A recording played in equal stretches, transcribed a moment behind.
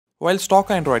While stock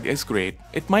Android is great,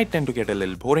 it might tend to get a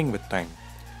little boring with time.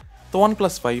 The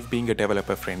OnePlus 5, being a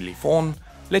developer-friendly phone,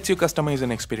 lets you customize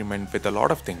and experiment with a lot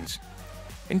of things.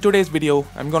 In today's video,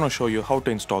 I'm gonna show you how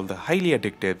to install the highly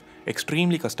addictive,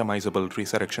 extremely customizable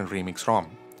Resurrection Remix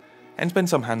ROM and spend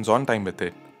some hands-on time with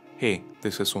it. Hey,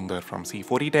 this is Sundar from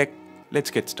C4E Tech. Let's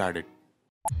get started.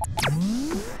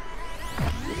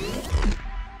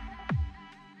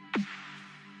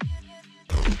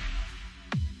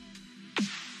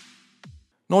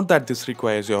 Note that this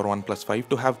requires your OnePlus 5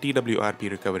 to have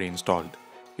TWRP recovery installed.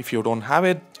 If you don't have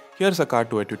it, here's a card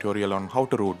to a tutorial on how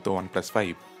to root the OnePlus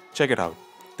 5. Check it out.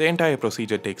 The entire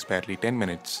procedure takes barely 10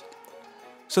 minutes.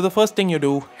 So the first thing you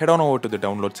do, head on over to the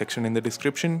download section in the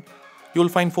description. You'll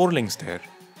find 4 links there.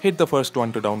 Hit the first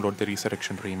one to download the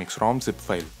Resurrection Remix ROM zip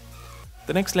file.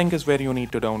 The next link is where you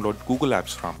need to download Google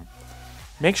Apps from.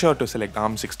 Make sure to select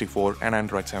ARM64 and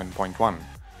Android 7.1.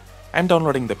 I'm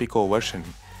downloading the Pico version.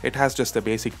 It has just the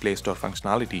basic Play Store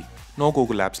functionality, no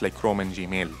Google Apps like Chrome and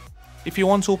Gmail. If you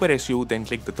want Super SU, then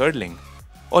click the third link.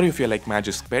 Or if you like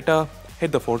Magisk better,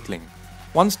 hit the fourth link.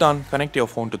 Once done, connect your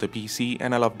phone to the PC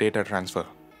and allow data transfer.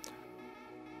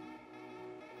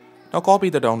 Now copy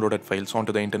the downloaded files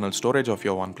onto the internal storage of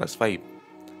your OnePlus 5.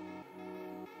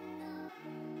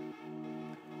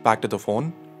 Back to the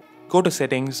phone, go to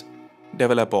Settings,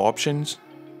 Developer Options,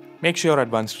 make sure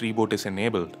Advanced Reboot is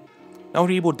enabled. Now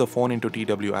reboot the phone into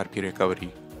TWRP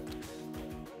recovery.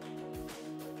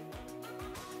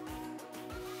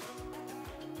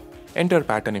 Enter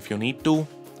pattern if you need to.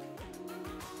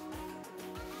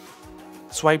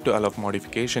 Swipe to allow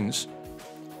modifications.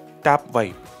 Tap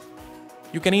Wipe.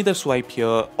 You can either swipe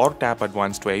here or tap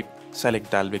Advanced Wipe,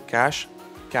 select Dalvik Cache,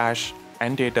 Cache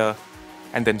and Data,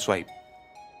 and then swipe.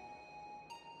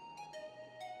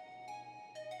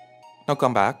 Now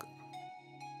come back.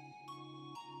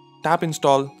 Tap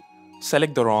Install,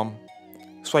 select the ROM,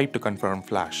 swipe to confirm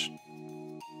flash.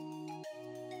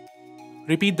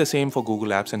 Repeat the same for Google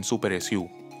Apps and Super SU.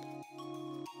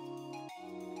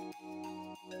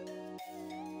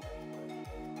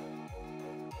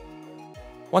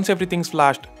 Once everything's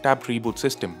flashed, tap Reboot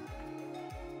System.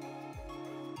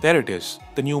 There it is,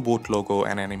 the new boot logo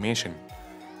and animation.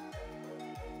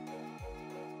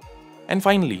 And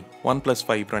finally, OnePlus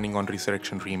 5 running on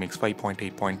Resurrection Remix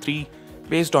 5.8.3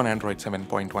 based on Android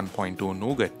 7.1.2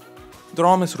 Nougat. The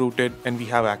ROM is rooted and we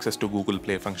have access to Google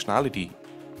Play functionality.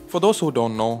 For those who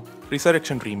don't know,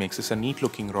 Resurrection Remix is a neat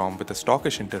looking ROM with a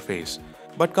stockish interface,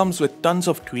 but comes with tons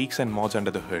of tweaks and mods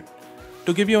under the hood.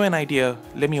 To give you an idea,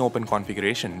 let me open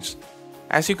configurations.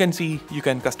 As you can see, you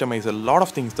can customize a lot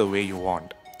of things the way you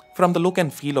want. From the look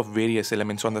and feel of various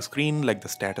elements on the screen like the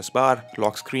status bar,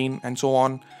 lock screen, and so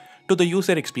on, to the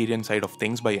user experience side of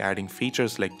things by adding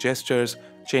features like gestures,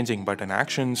 changing button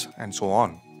actions, and so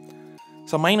on.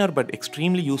 Some minor but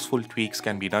extremely useful tweaks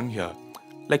can be done here,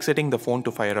 like setting the phone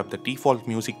to fire up the default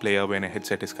music player when a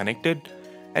headset is connected,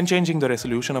 and changing the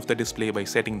resolution of the display by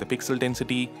setting the pixel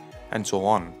density, and so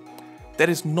on. There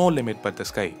is no limit but the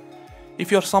sky.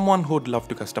 If you're someone who'd love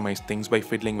to customize things by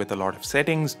fiddling with a lot of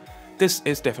settings, this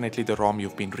is definitely the ROM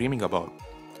you've been dreaming about.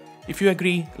 If you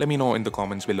agree, let me know in the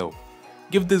comments below.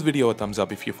 Give this video a thumbs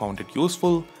up if you found it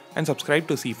useful, and subscribe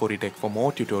to C4E Tech for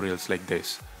more tutorials like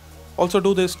this. Also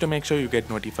do this to make sure you get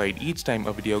notified each time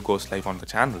a video goes live on the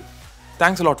channel.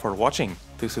 Thanks a lot for watching.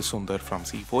 This is Sundar from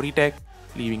C4E Tech,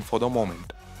 leaving for the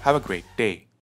moment. Have a great day.